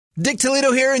Dick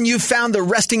Toledo here, and you've found the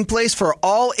resting place for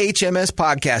all HMS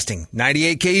podcasting.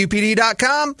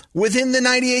 98kupd.com, within the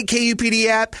 98kupd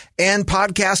app, and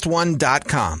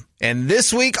podcast1.com. And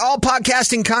this week, all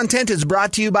podcasting content is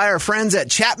brought to you by our friends at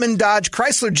Chapman Dodge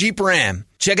Chrysler Jeep Ram.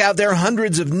 Check out their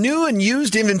hundreds of new and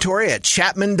used inventory at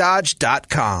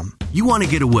chapmandodge.com. You want to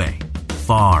get away,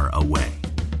 far away,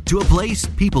 to a place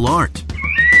people aren't.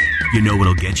 You know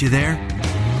what'll get you there?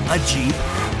 A Jeep.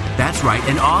 That's right,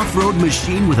 an off-road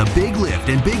machine with a big lift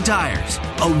and big tires.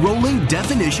 A rolling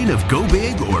definition of go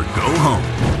big or go home.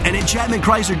 And at Chapman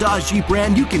Chrysler Dodge Jeep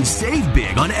Ram, you can save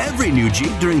big on every new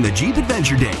Jeep during the Jeep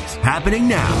Adventure Days. Happening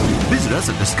now. Visit us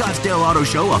at the Scottsdale Auto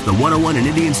Show off the 101 and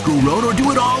Indian School Road, or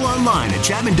do it all online at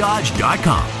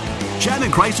ChapmanDodge.com.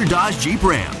 Chapman Chrysler Dodge Jeep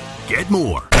Ram. Get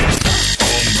more.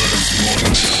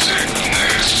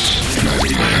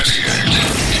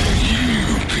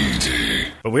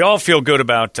 But we all feel good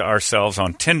about ourselves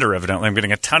on Tinder, evidently. I'm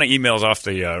getting a ton of emails off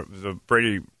the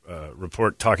Brady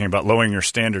report talking about lowering your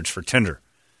standards for Tinder.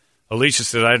 Alicia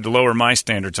said I had to lower my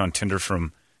standards on Tinder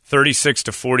from 36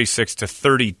 to 46 to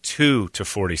 32 to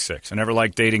 46. I never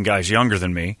liked dating guys younger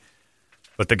than me,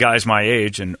 but the guys my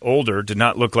age and older did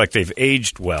not look like they've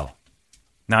aged well.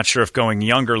 Not sure if going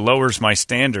younger lowers my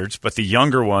standards, but the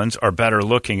younger ones are better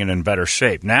looking and in better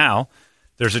shape. Now,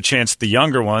 there's a chance the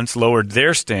younger ones lowered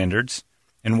their standards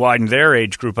and widened their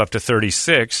age group up to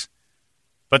 36,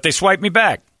 but they swiped me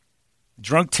back.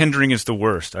 Drunk Tindering is the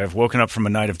worst. I have woken up from a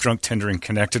night of drunk Tindering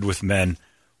connected with men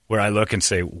where I look and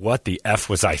say, what the F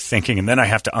was I thinking? And then I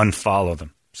have to unfollow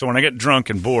them. So when I get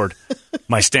drunk and bored,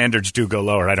 my standards do go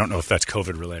lower. I don't know if that's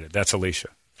COVID related. That's Alicia.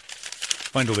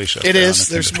 Find Alicia. It is.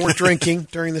 There's more drinking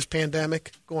during this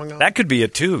pandemic going on. That could be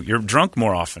it, too. You're drunk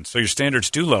more often, so your standards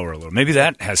do lower a little. Maybe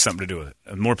that has something to do with it.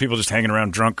 More people just hanging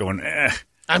around drunk going,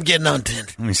 I'm getting on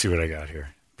Tinder. Let me see what I got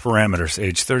here. Parameters,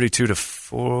 age 32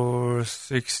 to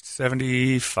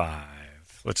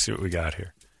 75. Let's see what we got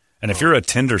here. And if you're a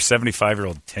Tinder,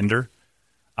 75-year-old Tinder,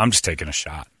 I'm just taking a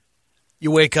shot.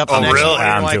 You wake up and really?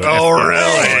 I'm like, doing oh, it. really?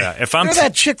 Yeah. If I'm You're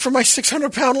that chick from my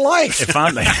 600-pound life. If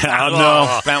I'm, no,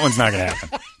 that one's not going to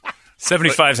happen.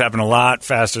 75's happen a lot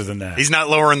faster than that. He's not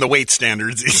lowering the weight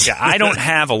standards. Yeah, I don't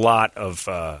have a lot of...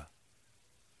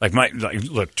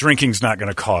 look, drinking's not going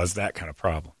to cause that kind of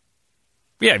problem.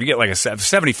 But yeah, if you get like a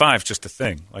 75, just a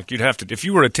thing. Like you'd have to, if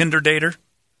you were a Tinder dater.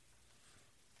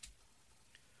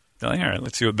 All right,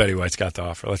 let's see what Betty White's got to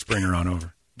offer. Let's bring her on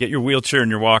over. Get your wheelchair and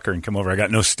your walker and come over. I got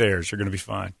no stairs. You're going to be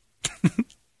fine.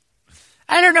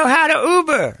 I don't know how to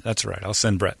Uber. That's right. I'll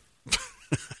send Brett.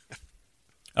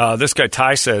 This guy,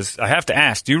 Ty, says, I have to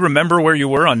ask, do you remember where you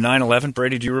were on 9/11?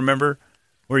 Brady, do you remember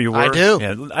where you were? I do.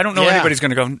 Yeah, I don't know anybody's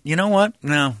going to go, you know what?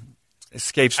 No,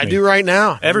 escapes me. I do right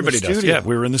now. Everybody does. Yeah,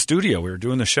 we were in the studio. We were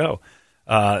doing the show.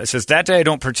 It says, that day I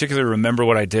don't particularly remember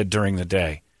what I did during the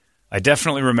day. I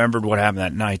definitely remembered what happened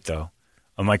that night, though.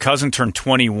 My cousin turned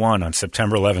 21 on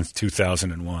September 11th,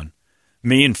 2001.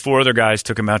 Me and 4 other guys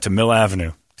took him out to Mill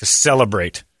Avenue to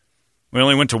celebrate. We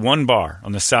only went to one bar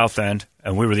on the south end,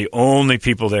 and we were the only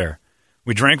people there.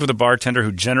 We drank with a bartender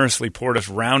who generously poured us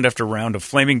round after round of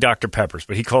flaming Dr. Peppers,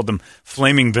 but he called them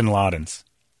flaming Bin Ladens.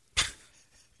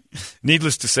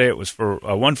 Needless to say, it was for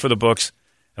one for the books,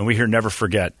 and we here never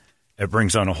forget. It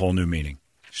brings on a whole new meaning.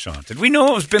 Sean, did we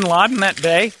know it was Bin Laden that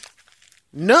day?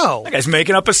 No. That guy's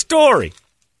making up a story.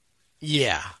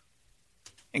 Yeah.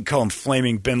 And call them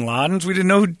flaming Bin Ladens. We didn't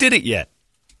know who did it yet.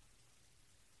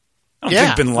 I don't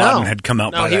think Bin Laden had come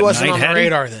out by that night. No, he wasn't on the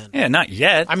radar then. Yeah, not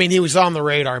yet. I mean, he was on the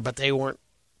radar, but they weren't.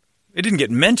 It didn't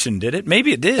get mentioned, did it?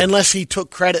 Maybe it did. Unless he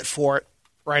took credit for it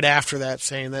right after that,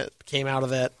 saying that came out of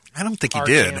that. I don't think he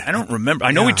did. I don't remember.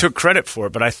 I know he took credit for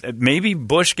it, but maybe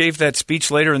Bush gave that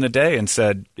speech later in the day and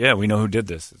said, yeah, we know who did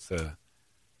this. It's a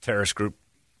terrorist group.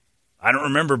 I don't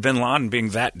remember Bin Laden being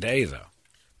that day, though.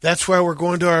 That's why we're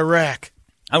going to Iraq.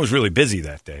 I was really busy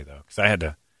that day, though,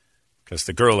 because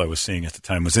the girl I was seeing at the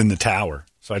time was in the tower.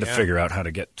 So I had to figure out how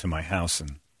to get to my house,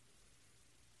 and it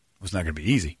was not going to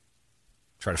be easy.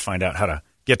 Try to find out how to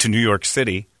get to New York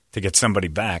City to get somebody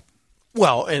back.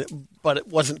 Well, but it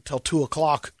wasn't until 2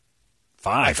 o'clock.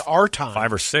 5. Like our time.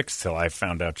 5 or 6 till I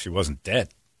found out she wasn't dead.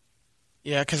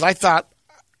 Yeah, because I thought,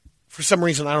 for some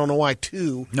reason, I don't know why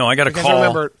 2. No, I got a call. I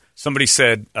remember somebody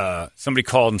said, somebody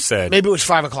called and said. Maybe it was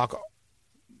 5 o'clock.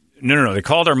 No. They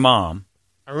called her mom.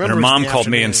 I remember. And her mom called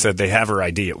me and said they have her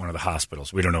ID at one of the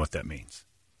hospitals. We don't know what that means.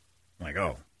 I'm like,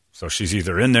 oh, so she's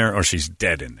either in there or she's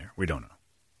dead in there. We don't know.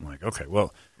 I'm like, okay,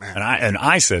 well, and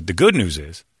I said the good news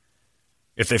is,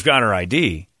 if they've got her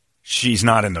ID, she's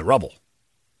not in the rubble.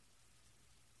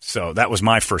 So that was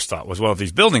my first thought was, well, if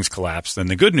these buildings collapse, then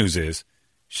the good news is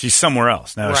she's somewhere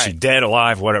else. Now, is she Right. dead,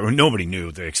 alive, whatever? Nobody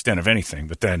knew the extent of anything.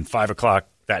 But then 5 o'clock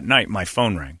that night, my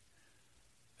phone rang,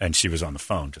 and she was on the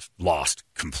phone, just lost,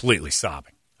 completely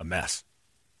sobbing, a mess.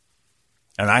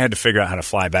 And I had to figure out how to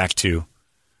fly back to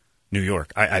New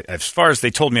York. As far as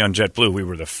they told me on JetBlue, we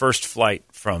were the first flight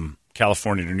from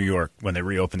California to New York when they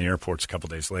reopened the airports a couple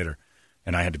days later,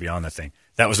 and I had to be on that thing.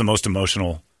 That was the most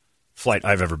emotional flight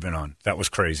I've ever been on. That was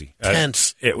crazy.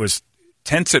 Tense. It was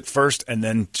tense at first, and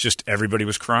then just everybody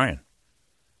was crying.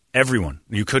 Everyone.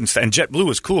 You couldn't stay. And JetBlue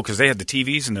was cool because they had the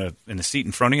TVs in the seat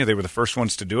in front of you. They were the first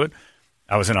ones to do it.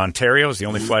 I was in Ontario. It was the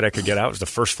only flight I could get out. It was the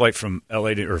first flight from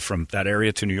LA or from that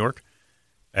area to New York.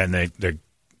 And the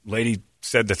lady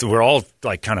said that we're all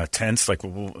like kind of tense. Like,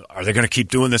 well, are they going to keep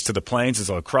doing this to the planes? It's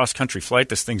a cross-country flight.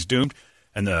 This thing's doomed.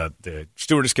 And the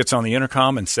stewardess gets on the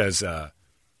intercom and says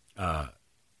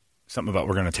something about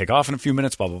we're going to take off in a few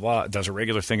minutes, blah, blah, blah. Does a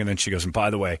regular thing. And then she goes, and by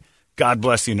the way, God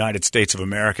bless the United States of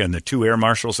America, and the 2 air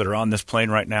marshals that are on this plane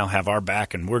right now have our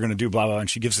back, and we're going to do blah, blah. And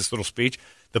she gives this little speech.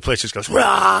 The place just goes,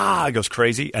 rah! It goes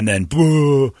crazy. And then,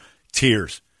 boo,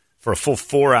 tears for a full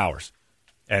 4 hours.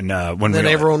 And when Then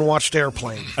everyone watched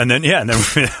Airplane. And then, yeah, and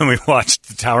then we watched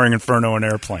The Towering Inferno and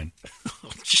Airplane.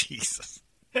 Oh, Jesus.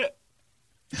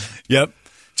 Yep.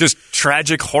 Just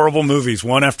tragic, horrible movies,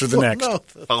 one after the next. No.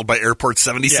 Followed by Airport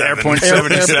 77. Yeah, Airport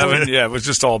 77. Yeah, it was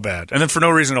just all bad. And then for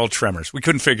no reason, old Tremors. We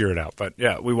couldn't figure it out. But,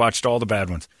 yeah, we watched all the bad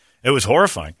ones. It was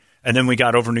horrifying. And then we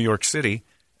got over New York City,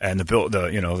 and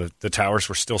the towers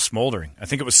were still smoldering. I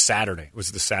think it was Saturday. It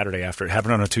was the Saturday after. It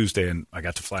happened on a Tuesday, and I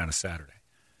got to fly on a Saturday.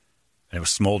 And it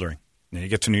was smoldering. And then you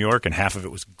get to New York, and half of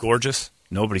it was gorgeous.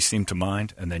 Nobody seemed to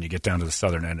mind. And then you get down to the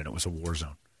southern end, and it was a war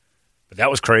zone. But that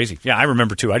was crazy. Yeah, I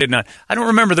remember, too. I don't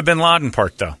remember the bin Laden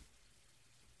part, though,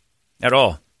 at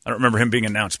all. I don't remember him being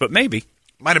announced, but maybe.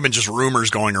 Might have been just rumors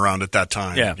going around at that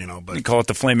time. Yeah, But you call it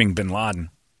the flaming bin Laden.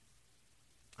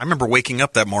 I remember waking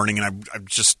up that morning, and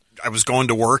I was going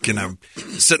to work, and I'm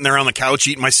sitting there on the couch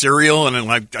eating my cereal, and then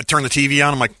I turn the TV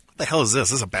on. I'm like, what the hell is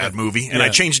this? This is a bad movie. And I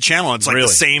changed the channel. It's like Really?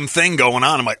 the same thing going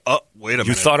on. I'm like, oh, wait a minute.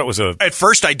 You thought it was At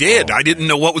first I did. I didn't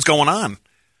know what was going on.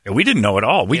 Yeah, we didn't know at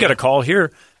all. We got a call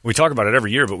here. We talk about it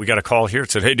every year, but we got a call here. It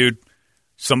said, hey, dude,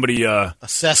 somebody A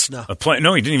Cessna. a plane.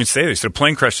 No, he didn't even say this. He said a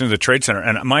plane crashed into the Trade Center.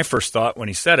 And my first thought when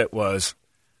he said it was,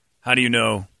 how do you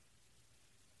know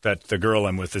that the girl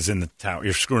I'm with is in the tower?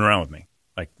 You're screwing around with me.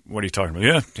 Like, what are you talking about?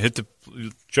 Yeah,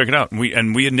 check it out.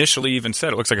 And we initially even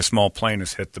said, it looks like a small plane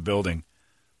has hit the building.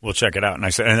 We'll check it out. And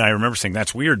I remember saying,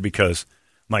 that's weird because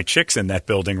my chick's in that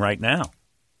building right now.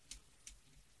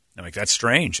 I'm like, that's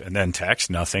strange. And then text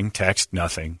nothing.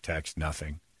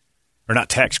 Or not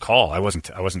text, call. I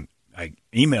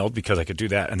emailed because I could do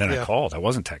that, and then I called. I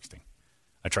wasn't texting.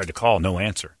 I tried to call, no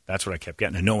answer. That's what I kept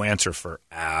getting, a no answer for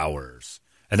hours.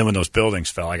 And then when those buildings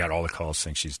fell, I got all the calls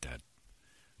saying she's dead.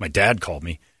 My dad called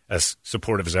me, as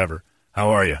supportive as ever. How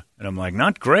are you? And I'm like,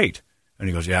 not great. And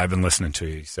he goes, yeah, I've been listening to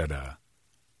you. He said,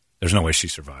 there's no way she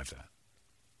survived that.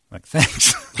 I'm like,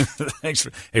 thanks. Thanks.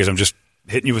 He goes, I'm just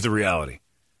hitting you with the reality.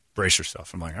 Brace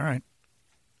yourself. I'm like, all right.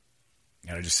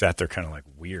 And I just sat there kind of like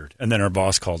weird. And then our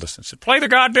boss called us and said, play the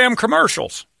goddamn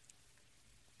commercials.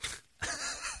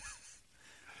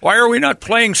 Why are we not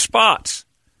playing spots?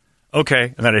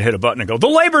 Okay. And then I hit a button and go, the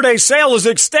Labor Day sale is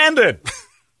extended.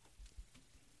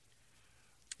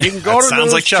 You can go to sounds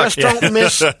those, like Chuck. just don't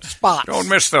miss spots. Don't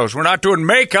miss those. We're not doing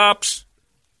makeups.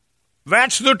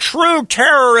 That's the true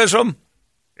terrorism.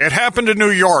 It happened in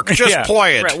New York. Just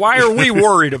play it. Right. Why are we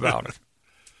worried about it?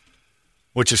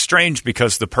 Which is strange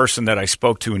because the person that I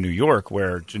spoke to in New York,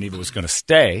 where Geneva was going to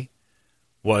stay,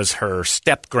 was her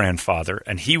step-grandfather,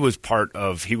 and he was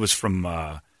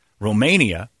from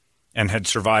Romania and had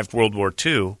survived World War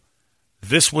II.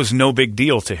 This was no big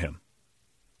deal to him.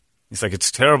 He's like,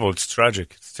 it's terrible, it's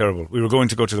tragic, it's terrible. We were going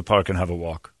to go to the park and have a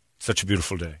walk. Such a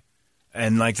beautiful day.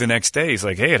 And like the next day, he's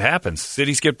like, hey, it happens.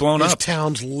 Cities get blown His up.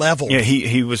 town's leveled. Yeah,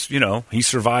 he was, he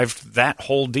survived that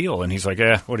whole deal. And he's like,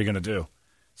 what are you going to do?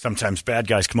 Sometimes bad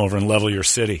guys come over and level your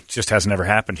city. It just hasn't ever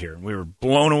happened here. And we were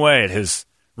blown away at his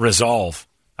resolve.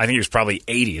 I think he was probably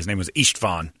 80. His name was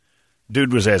Istvan.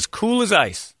 Dude was as cool as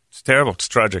ice. It's terrible. It's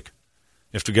tragic.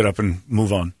 You have to get up and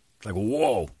move on. It's like,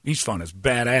 whoa, Istvan is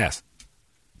badass.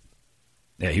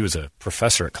 Yeah, he was a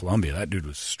professor at Columbia. That dude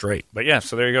was straight. But yeah,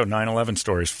 so there you go. 9/11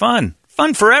 stories. Fun.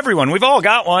 Fun for everyone. We've all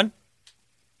got one.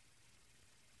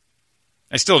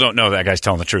 I still don't know that guy's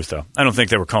telling the truth, though. I don't think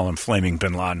they were calling flaming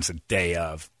bin Ladens a day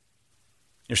of.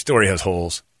 Your story has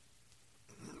holes.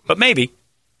 But maybe,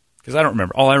 because I don't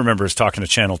remember. All I remember is talking to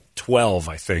Channel 12,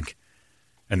 I think,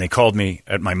 and they called me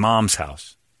at my mom's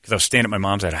house because I was staying at my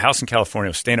mom's. I had a house in California. I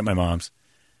was staying at my mom's,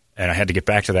 and I had to get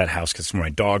back to that house because that's where my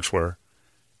dogs were.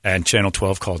 And Channel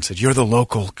 12 called and said, "You're the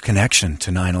local connection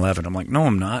to 9/11." I'm like, "No,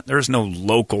 I'm not. There's no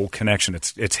local connection.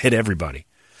 It's hit everybody.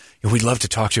 We'd love to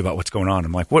talk to you about what's going on."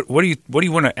 I'm like, "What do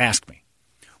you want to ask me?"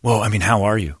 "Well, I mean, how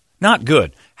are you?" "Not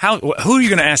good." Who are you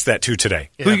going to ask that to today?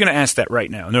 Yeah. Who are you going to ask that right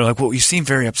now? And they're like, "Well, you seem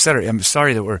very upset. I'm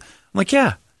sorry that we're." I'm like,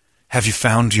 "Yeah. Have you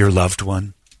found your loved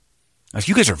one?" Like,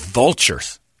 you guys are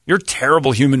vultures. You're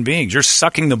terrible human beings. You're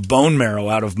sucking the bone marrow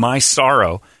out of my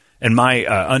sorrow and my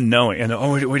unknowing.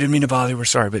 And, we didn't mean to bother you. We're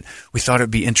sorry. But we thought it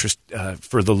would be interest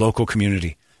for the local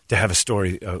community to have a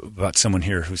story about someone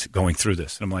here who's going through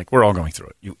this. And I'm like, we're all going through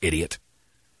it, you idiot.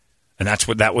 And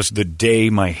that was the day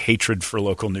my hatred for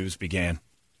local news began.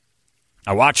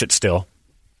 I watch it still,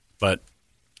 but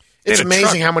it's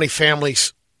amazing how many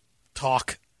families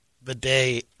talk the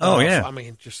day. Yeah. I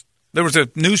mean, just there was a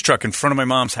news truck in front of my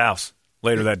mom's house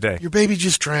later that day. Your baby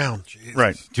just drowned. Jesus.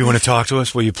 Right. Do you want to talk to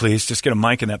us? Will you please? Just get a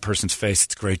mic in that person's face.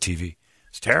 It's great TV.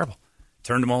 It's terrible.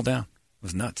 Turned them all down. It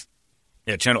was nuts.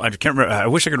 Yeah, Channel. I can't remember. I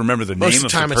wish I could remember the name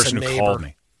of the person who called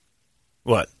me.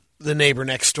 What? The neighbor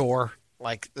next door.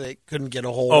 Like, they couldn't get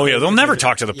a hold of. Oh, yeah. They'll never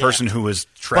talk to the person who was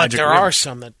tragic. But there are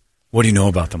some that. What do you know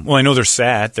about them? Well, I know they're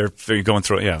sad. They're going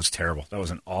through it. Yeah, it was terrible. That was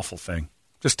an awful thing.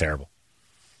 Just terrible.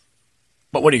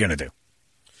 But what are you going to do?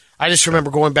 I just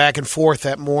remember going back and forth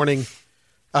that morning,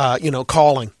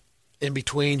 calling in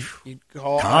between.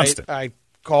 Constant. I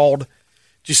called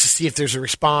just to see if there's a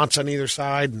response on either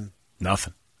side. And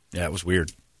nothing. Yeah, it was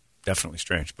weird. Definitely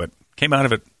strange. But came out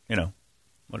of it,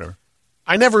 whatever.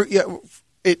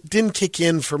 It didn't kick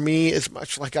in for me as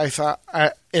much like I thought.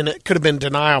 And it could have been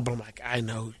denial, but I'm like, I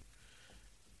know.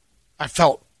 I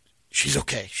felt she's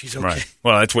okay. She's okay. Right.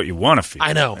 Well, that's what you want to feel.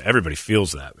 I know. Everybody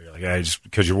feels that. You're like,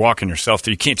 because you're walking yourself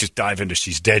through. You can't just dive into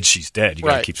she's dead. You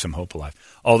got to keep some hope alive.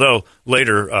 Although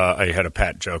later I had a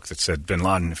pat joke that said Bin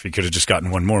Laden, if he could have just gotten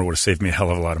one more, would have saved me a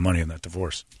hell of a lot of money in that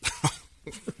divorce.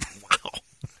 Wow.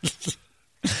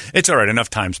 It's all right. Enough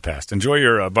time's passed. Enjoy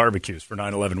your barbecues for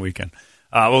 9/11 weekend.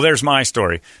 Well, there's my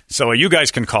story. So you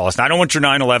guys can call us. Now, I don't want your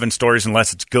 9/11 stories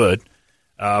unless it's good.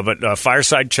 But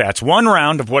fireside chats, one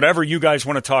round of whatever you guys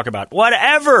want to talk about.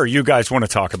 Whatever you guys want to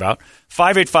talk about.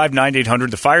 585-9800,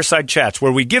 the fireside chats,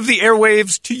 where we give the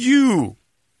airwaves to you.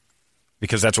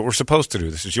 Because that's what we're supposed to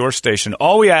do. This is your station.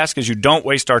 All we ask is you don't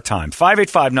waste our time.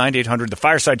 585-9800, the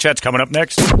fireside chat's coming up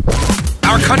next.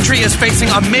 Our country is facing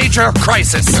a major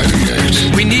crisis.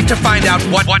 We need to find out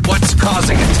what's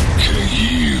causing it.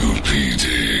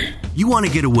 KUPD. You want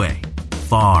to get away,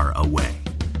 far away,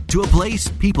 to a place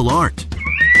people aren't.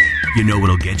 You know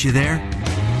what'll get you there?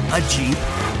 A Jeep.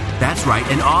 That's right,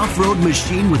 an off-road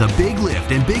machine with a big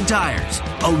lift and big tires.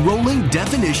 A rolling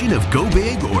definition of go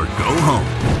big or go home.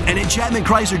 And at Chapman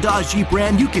Chrysler Dodge Jeep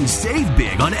Ram, you can save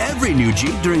big on every new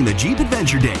Jeep during the Jeep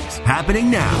Adventure Days. Happening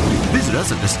now. Visit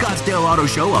us at the Scottsdale Auto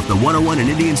Show off the 101 and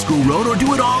Indian School Road, or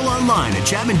do it all online at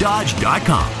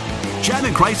ChapmanDodge.com.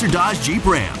 Chapman Chrysler Dodge Jeep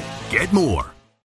Ram. Get more.